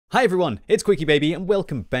Hi everyone, it's QuickyBaby and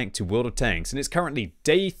welcome back to World of Tanks, and it's currently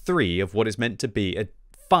day 3 of what is meant to be a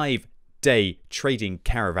 5-day Trading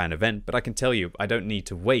Caravan event, but I can tell you I don't need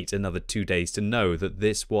to wait another 2 days to know that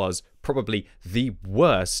this was probably the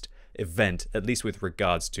worst event, at least with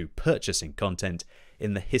regards to purchasing content,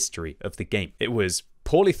 in the history of the game. It was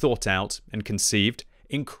poorly thought out and conceived,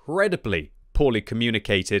 incredibly poorly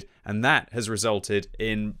communicated, and that has resulted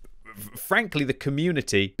in, frankly, the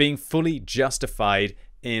community being fully justified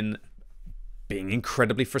in being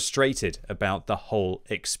incredibly frustrated about the whole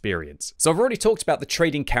experience. So I've already talked about the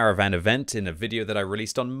Trading Caravan event in a video that I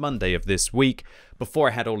released on Monday of this week before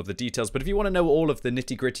I had all of the details, but if you want to know all of the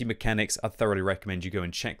nitty-gritty mechanics, I thoroughly recommend you go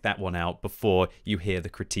and check that one out before you hear the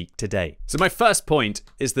critique today. So my first point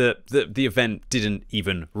is that the event didn't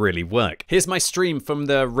even really work. Here's my stream from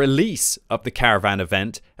the release of the Caravan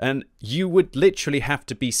event, and you would literally have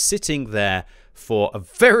to be sitting there for a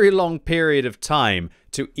very long period of time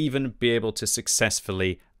to even be able to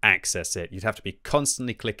successfully access it. You'd have to be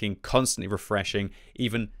constantly clicking, constantly refreshing,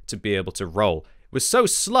 even to be able to roll. It was so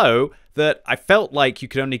slow that I felt like you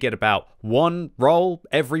could only get about 1 roll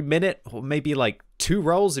every minute, or maybe like 2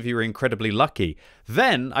 rolls if you were incredibly lucky.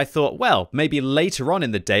 Then I thought, well, maybe later on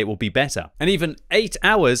in the day it will be better. And even 8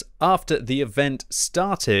 hours after the event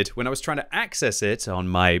started, when I was trying to access it on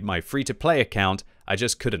my free-to-play account, I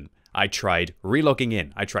just couldn't. I tried relogging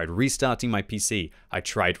in, I tried restarting my PC, I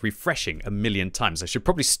tried refreshing a million times. I should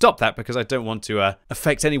probably stop that because I don't want to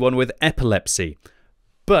affect anyone with epilepsy.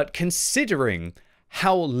 But considering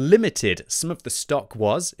how limited some of the stock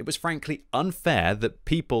was, it was frankly unfair that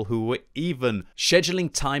people who were even scheduling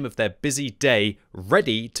time of their busy day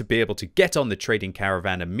ready to be able to get on the Trading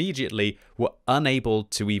Caravan immediately were unable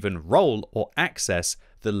to even roll or access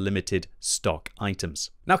the limited stock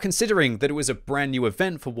items. Now, considering that it was a brand new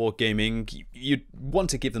event for Wargaming, you'd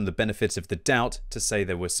want to give them the benefit of the doubt to say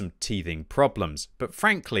there were some teething problems. But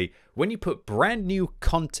frankly, when you put brand new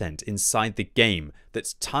content inside the game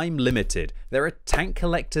that's time limited, there are tank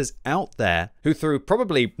collectors out there who, through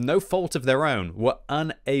probably no fault of their own, were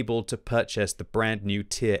unable to purchase the brand new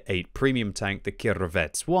Tier 8 premium tank, the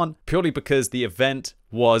Kirovets 1, purely because the event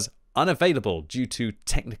was unavailable due to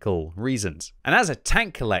technical reasons. And as a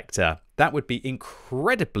tank collector, that would be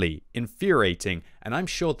incredibly infuriating, and I'm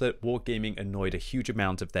sure that Wargaming annoyed a huge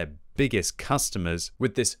amount of their biggest customers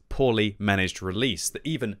with this poorly managed release that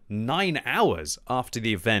even 9 hours after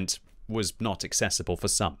the event was not accessible for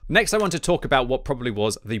some. Next, I want to talk about what probably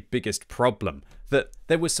was the biggest problem, that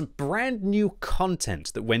there was some brand new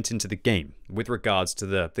content that went into the game with regards to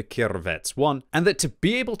the Kirovets 1, and that to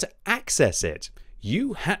be able to access it,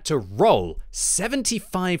 you had to roll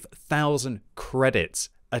 75,000 credits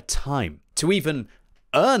a time to even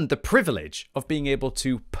earn the privilege of being able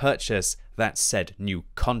to purchase that said new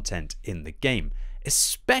content in the game,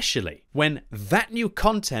 especially when that new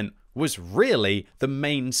content was really the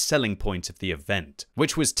main selling point of the event,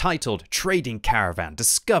 which was titled Trading Caravan,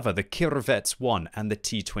 Discover the Kirovets 1 and the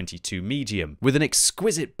T-22 Medium, with an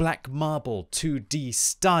exquisite black marble 2D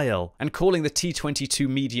style, and calling the T-22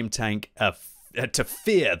 Medium tank to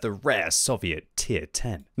fear the rare Soviet Tier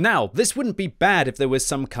 10. Now, this wouldn't be bad if there was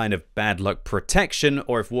some kind of bad luck protection,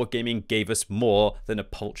 or if Wargaming gave us more than a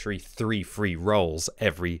paltry 3 free rolls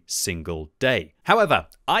every single day. However,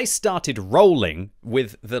 I started rolling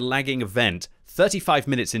with the lagging event 35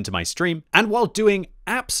 minutes into my stream, and while doing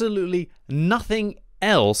absolutely nothing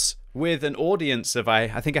else, with an audience of, I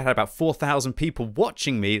think I had about 4,000 people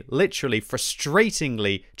watching me, literally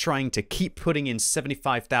frustratingly trying to keep putting in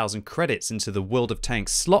 75,000 credits into the World of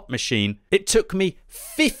Tanks slot machine, it took me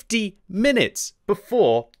 50 minutes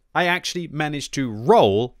before I actually managed to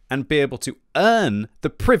roll and be able to earn the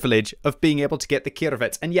privilege of being able to get the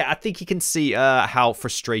Kirovets. And yeah, I think you can see how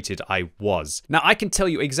frustrated I was. Now, I can tell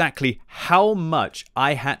you exactly how much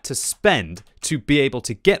I had to spend to be able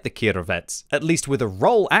to get the Kirovets, at least with a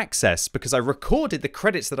roll access, because I recorded the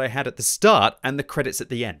credits that I had at the start and the credits at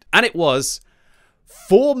the end. And it was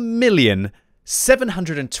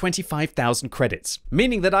 4,725,000 credits,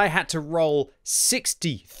 meaning that I had to roll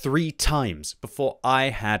 63 times before I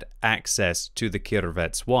had access to the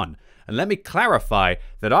Kirovets 1. And let me clarify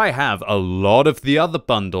that I have a lot of the other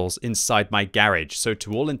bundles inside my garage, so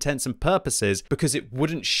to all intents and purposes, because it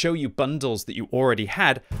wouldn't show you bundles that you already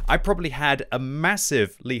had, I probably had a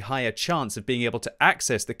massively higher chance of being able to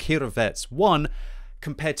access the Kirovets 1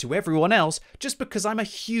 compared to everyone else, just because I'm a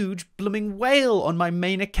huge blooming whale on my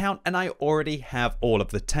main account and I already have all of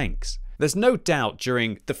the tanks. There's no doubt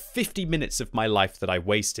during the 50 minutes of my life that I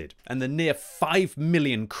wasted and the near 5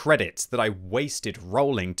 million credits that I wasted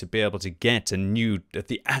rolling to be able to get a new,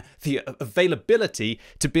 the availability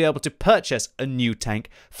to be able to purchase a new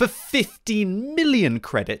tank for 15 million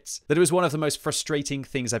credits, that it was one of the most frustrating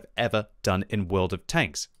things I've ever done in World of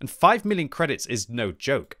Tanks. And 5 million credits is no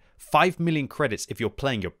joke. 5 million credits if you're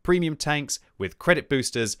playing your premium tanks with credit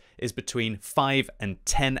boosters is between 5 and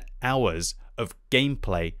 10 hours of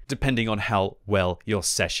gameplay, depending on how well your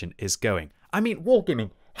session is going. I mean,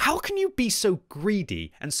 Wargaming, how can you be so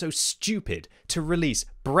greedy and so stupid to release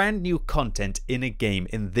brand new content in a game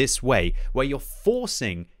in this way, where you're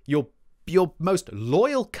forcing your most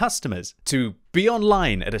loyal customers to be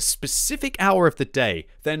online at a specific hour of the day,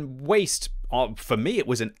 then waste, for me it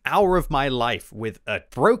was an hour of my life with a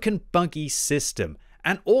broken buggy system,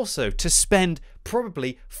 and also to spend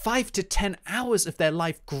probably 5 to 10 hours of their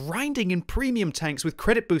life grinding in premium tanks with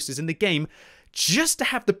credit boosters in the game just to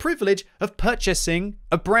have the privilege of purchasing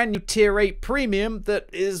a brand new tier 8 premium that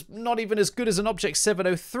is not even as good as an Object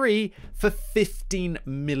 703 for 15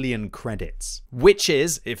 million credits. Which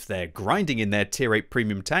is, if they're grinding in their tier 8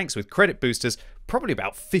 premium tanks with credit boosters, probably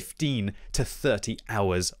about 15 to 30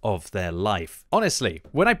 hours of their life. Honestly,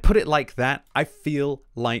 when I put it like that, I feel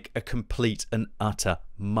like a complete and utter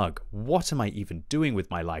mug. What am I even doing with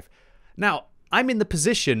my life? Now, I'm in the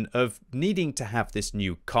position of needing to have this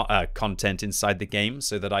new content inside the game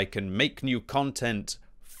so that I can make new content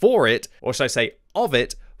for it, or should I say of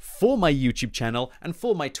it, for my YouTube channel and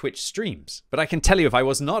for my Twitch streams. But I can tell you, if I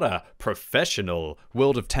was not a professional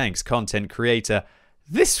World of Tanks content creator,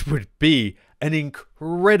 this would be an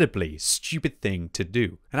incredibly stupid thing to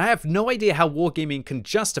do. And I have no idea how Wargaming can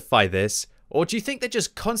justify this, or do you think they're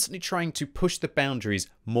just constantly trying to push the boundaries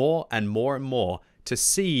more and more and more to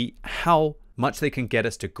see how much they can get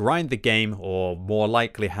us to grind the game, or more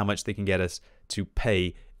likely how much they can get us to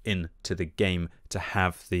pay into the game to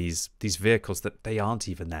have these vehicles that they aren't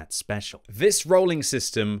even that special. This rolling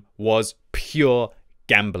system was pure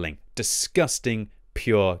gambling, disgusting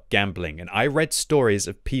pure gambling. And I read stories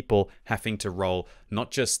of people having to roll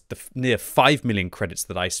not just the near 5 million credits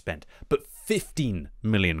that I spent, but 15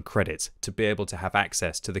 million credits to be able to have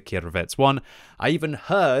access to the Kirovets 1. I even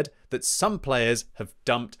heard that some players have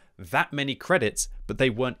dumped that many credits, but they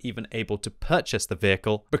weren't even able to purchase the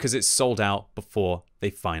vehicle because it's sold out before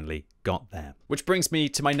they finally got there. Which brings me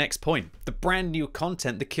to my next point. The brand new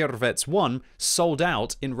content, the Kirovets 1, sold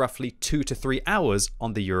out in roughly 2 to 3 hours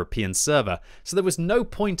on the European server. So there was no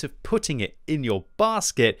point of putting it in your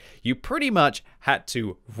basket. You pretty much had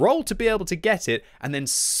to roll to be able to get it, and then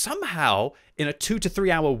somehow in a 2 to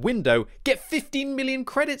 3 hour window get 15 million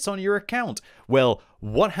credits on your account. Well,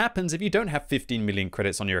 what happens if you don't have 15 million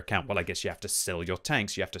credits on your account? Well, I guess you have to sell your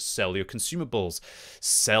tanks, you have to sell your consumables,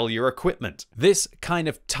 sell your equipment. This kind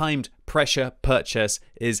of timed pressure purchase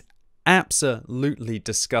is absolutely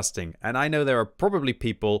disgusting. And I know there are probably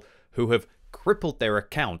people who have crippled their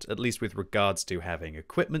account, at least with regards to having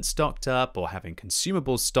equipment stocked up or having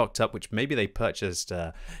consumables stocked up, which maybe they purchased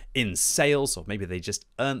in sales, or maybe they just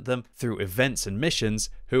earned them through events and missions,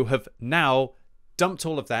 who have now dumped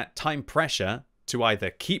all of that time pressure to either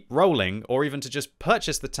keep rolling or even to just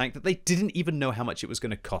purchase the tank that they didn't even know how much it was going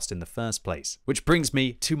to cost in the first place. Which brings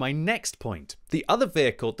me to my next point. The other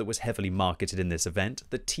vehicle that was heavily marketed in this event,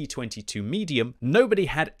 the T-22 Medium, nobody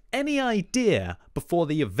had any idea before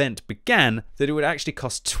the event began that it would actually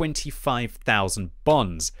cost 25,000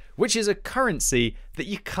 bonds, which is a currency that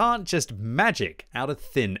you can't just magic out of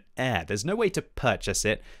thin air. There's no way to purchase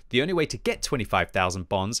it. The only way to get 25,000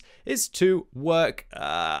 bonds is to work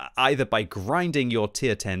either by grinding your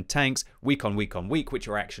tier 10 tanks week on week on week, which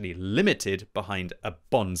are actually limited behind a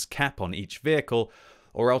bonds cap on each vehicle,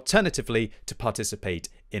 or alternatively to participate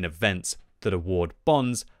in events that award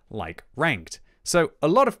bonds like ranked. So a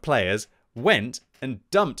lot of players went and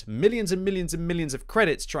dumped millions and millions and millions of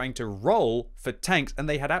credits trying to roll for tanks, and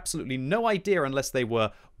they had absolutely no idea, unless they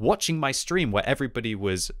were watching my stream where everybody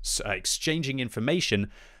was exchanging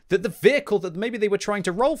information, that the vehicle that maybe they were trying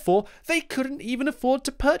to roll for, they couldn't even afford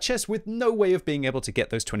to purchase, with no way of being able to get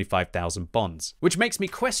those 25,000 bonds. Which makes me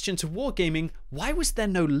question to Wargaming, why was there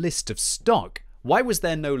no list of stock? Why was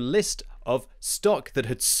there no list of stock that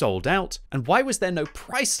had sold out? And why was there no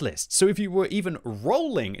price list? So if you were even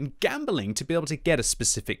rolling and gambling to be able to get a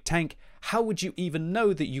specific tank, how would you even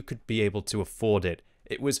know that you could be able to afford it?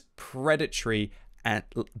 It was predatory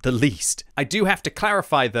at the least. I do have to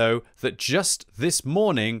clarify though that just this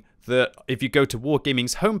morning, that if you go to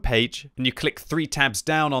Wargaming's homepage and you click 3 tabs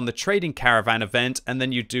down on the Trading Caravan event, and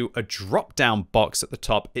then you do a drop down box at the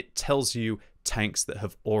top, it tells you tanks that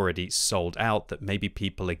have already sold out that maybe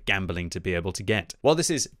people are gambling to be able to get. While this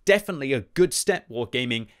is definitely a good step,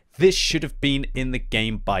 Wargaming, this should have been in the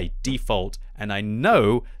game by default, and I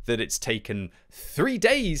know that it's taken 3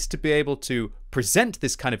 days to be able to present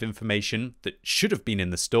this kind of information that should have been in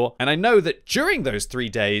the store, and I know that during those 3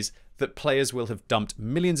 days that players will have dumped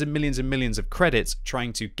millions and millions and millions of credits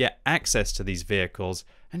trying to get access to these vehicles,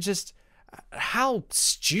 and just how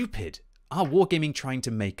stupid are Wargaming trying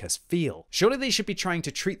to make us feel? Surely they should be trying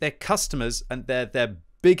to treat their customers and their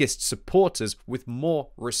biggest supporters with more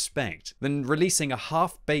respect than releasing a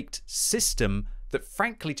half-baked system that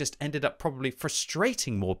frankly just ended up probably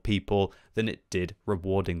frustrating more people than it did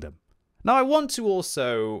rewarding them. Now, I want to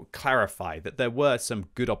also clarify that there were some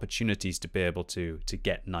good opportunities to be able to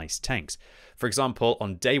get nice tanks. For example,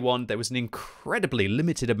 on day one, there was an incredibly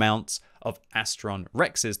limited amount of Astron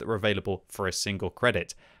Rexes that were available for a single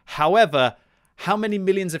credit. However, how many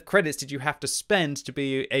millions of credits did you have to spend to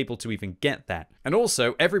be able to even get that? And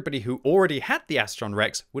also, everybody who already had the Astron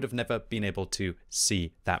Rex would have never been able to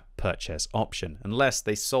see that purchase option, unless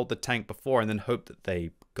they sold the tank before and then hoped that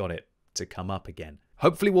they got it to come up again.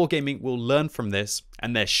 Hopefully Wargaming will learn from this,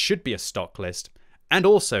 and there should be a stock list. And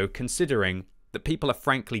also, considering that people are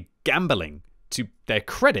frankly gambling to their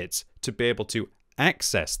credits to be able to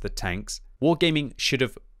access the tanks, Wargaming should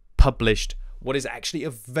have published what is actually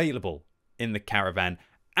available in the Caravan,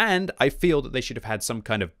 and I feel that they should have had some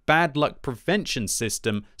kind of bad luck prevention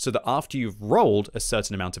system so that after you've rolled a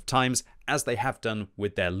certain amount of times, as they have done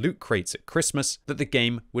with their loot crates at Christmas, that the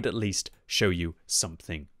game would at least show you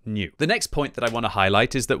something new. The next point that I want to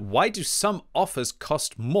highlight is that why do some offers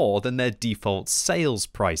cost more than their default sales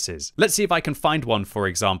prices? Let's see if I can find one, for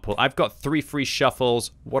example. I've got 3 free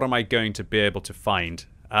shuffles. What am I going to be able to find?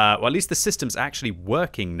 Well, at least the system's actually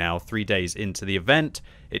working now 3 days into the event.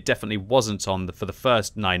 It definitely wasn't on for the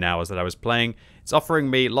first 9 hours that I was playing. It's offering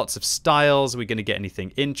me lots of styles. Are we going to get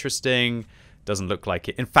anything interesting? Doesn't look like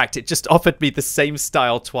it. In fact, it just offered me the same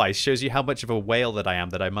style twice. Shows you how much of a whale that I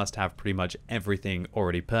am, that I must have pretty much everything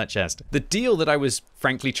already purchased. The deal that I was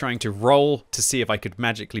frankly trying to roll to see if I could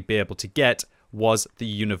magically be able to get was the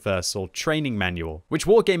Universal Training Manual, which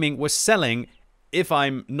Wargaming was selling, if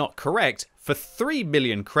I'm not correct, for 3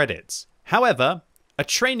 million credits. However, a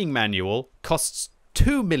training manual costs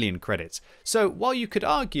 2 million credits. So while you could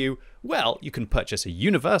argue, well, you can purchase a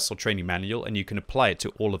universal training manual and you can apply it to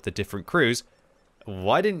all of the different crews,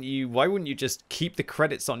 why wouldn't you just keep the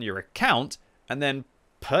credits on your account and then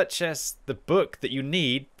purchase the book that you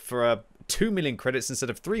need for 2 million credits instead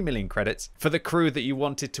of 3 million credits for the crew that you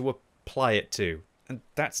wanted to apply it to? And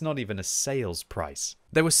that's not even a sales price.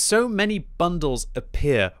 There were so many bundles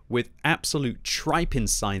appear with absolute tripe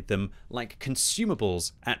inside them, like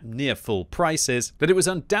consumables at near full prices, that it was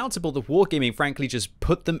undoubtable that Wargaming frankly just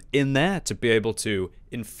put them in there to be able to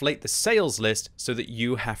inflate the sales list so that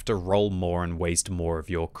you have to roll more and waste more of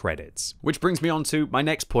your credits. Which brings me on to my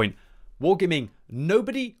next point. Wargaming,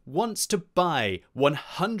 nobody wants to buy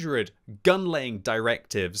 100 gun-laying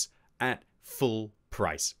directives at full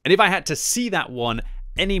price. And if I had to see that one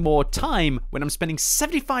any more time when I'm spending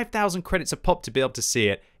 75,000 credits a pop to be able to see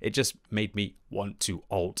it, it just made me want to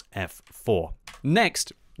Alt F4.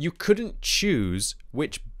 Next, you couldn't choose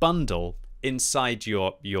which bundle inside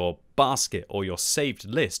your basket or your saved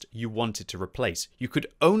list you wanted to replace. You could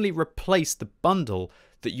only replace the bundle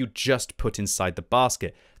that you just put inside the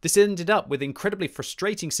basket. This ended up with incredibly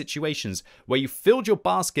frustrating situations where you filled your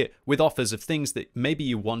basket with offers of things that maybe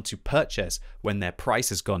you want to purchase when their price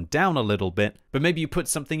has gone down a little bit, but maybe you put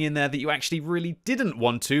something in there that you actually really didn't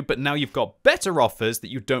want to, but now you've got better offers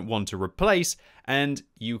that you don't want to replace, and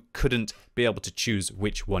you couldn't be able to choose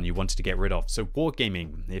which one you wanted to get rid of. So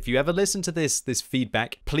Wargaming, if you ever listen to this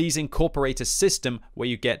feedback, please incorporate a system where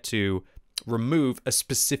you get to remove a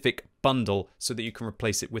specific bundle so that you can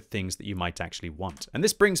replace it with things that you might actually want. And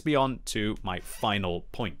this brings me on to my final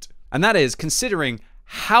point. And that is, considering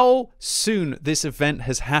how soon this event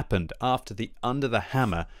has happened after the Under the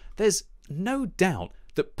Hammer, there's no doubt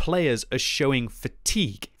that players are showing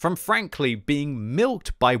fatigue from frankly being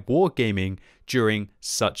milked by Wargaming during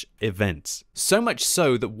such events. So much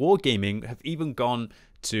so that Wargaming have even gone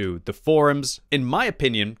to the forums, in my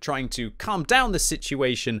opinion, trying to calm down the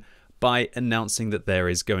situation by announcing that there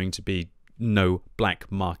is going to be no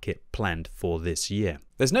black market planned for this year.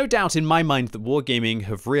 There's no doubt in my mind that Wargaming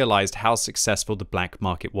have realized how successful the black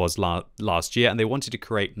market was last year, and they wanted to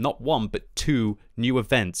create not one but two new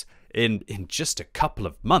events in just a couple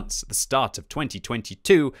of months at the start of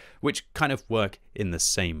 2022, which kind of work in the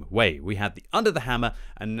same way. We had the Under the Hammer,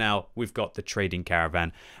 and now we've got the Trading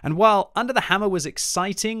Caravan. And while Under the Hammer was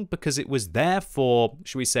exciting because it was there for,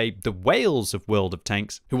 should we say, the whales of World of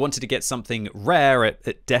Tanks who wanted to get something rare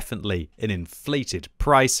at definitely an inflated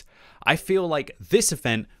price, I feel like this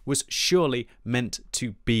event was surely meant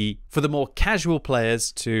to be for the more casual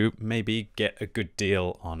players to maybe get a good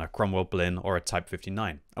deal on a Cromwell Blinn or a Type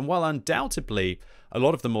 59. And while undoubtedly a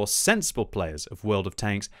lot of the more sensible players of World of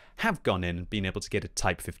Tanks have gone in and been able to get a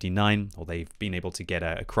Type 59, or they've been able to get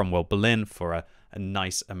a Cromwell Blinn for a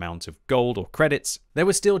nice amount of gold or credits, there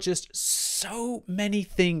were still just so many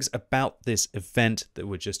things about this event that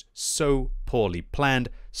were just so poorly planned,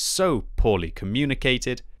 so poorly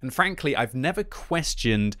communicated. And frankly, I've never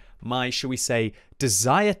questioned my, shall we say,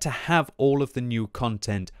 desire to have all of the new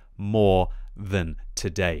content more than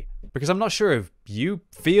today. Because I'm not sure if you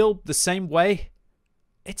feel the same way.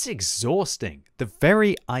 It's exhausting. The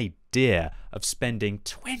very idea of spending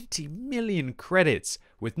 20 million credits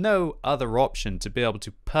with no other option to be able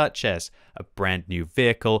to purchase a brand new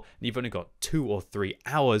vehicle, and you've only got 2 or 3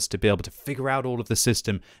 hours to be able to figure out all of the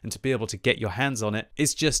system and to be able to get your hands on it,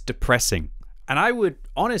 is just depressing. And I would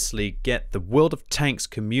honestly get the World of Tanks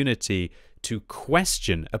community to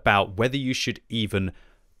question about whether you should even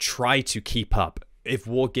try to keep up if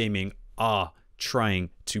Wargaming are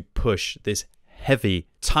trying to push this heavy,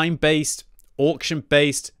 time-based,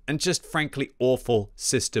 auction-based, and just frankly awful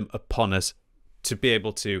system upon us to be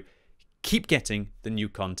able to keep getting the new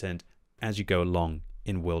content as you go along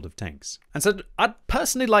in World of Tanks. And so I'd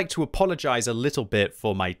personally like to apologize a little bit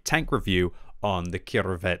for my tank review on the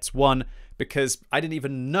Kirovets 1, because I didn't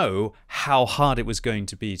even know how hard it was going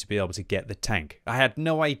to be able to get the tank. I had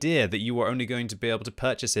no idea that you were only going to be able to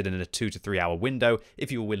purchase it in a 2 to 3 hour window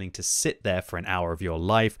if you were willing to sit there for an hour of your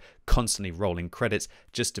life, constantly rolling credits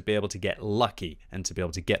just to be able to get lucky and to be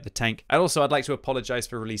able to get the tank. And also, I'd like to apologize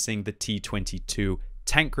for releasing the T22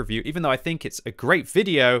 tank review, even though I think it's a great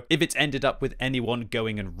video, if it's ended up with anyone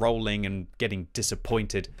going and rolling and getting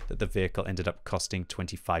disappointed that the vehicle ended up costing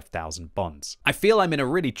 25,000 bonds. I feel I'm in a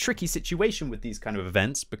really tricky situation with these kind of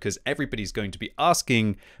events because everybody's going to be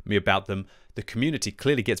asking me about them. The community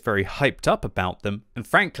clearly gets very hyped up about them. And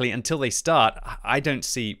frankly, until they start, I don't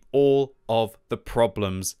see all of the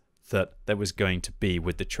problems that there was going to be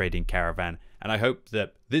with the Trading Caravan. And I hope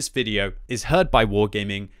that this video is heard by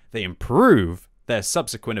Wargaming, they improve their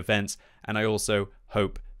subsequent events, and I also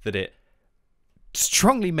hope that it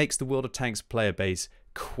strongly makes the World of Tanks player base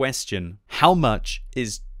question how much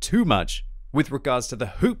is too much with regards to the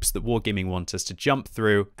hoops that Wargaming want us to jump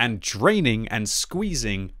through and draining and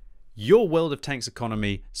squeezing your World of Tanks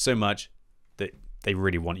economy so much that they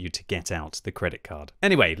really want you to get out the credit card.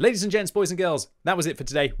 Anyway, ladies and gents, boys and girls, that was it for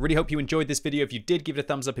today. Really hope you enjoyed this video. If you did, give it a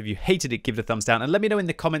thumbs up. If you hated it, give it a thumbs down. And let me know in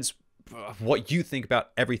the comments what you think about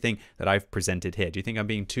everything that I've presented here. Do you think I'm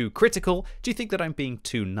being too critical? Do you think that I'm being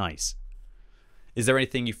too nice? Is there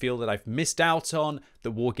anything you feel that I've missed out on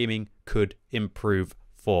that Wargaming could improve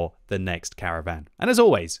for the next caravan? And as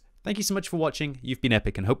always, thank you so much for watching. You've been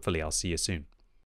epic, and hopefully I'll see you soon.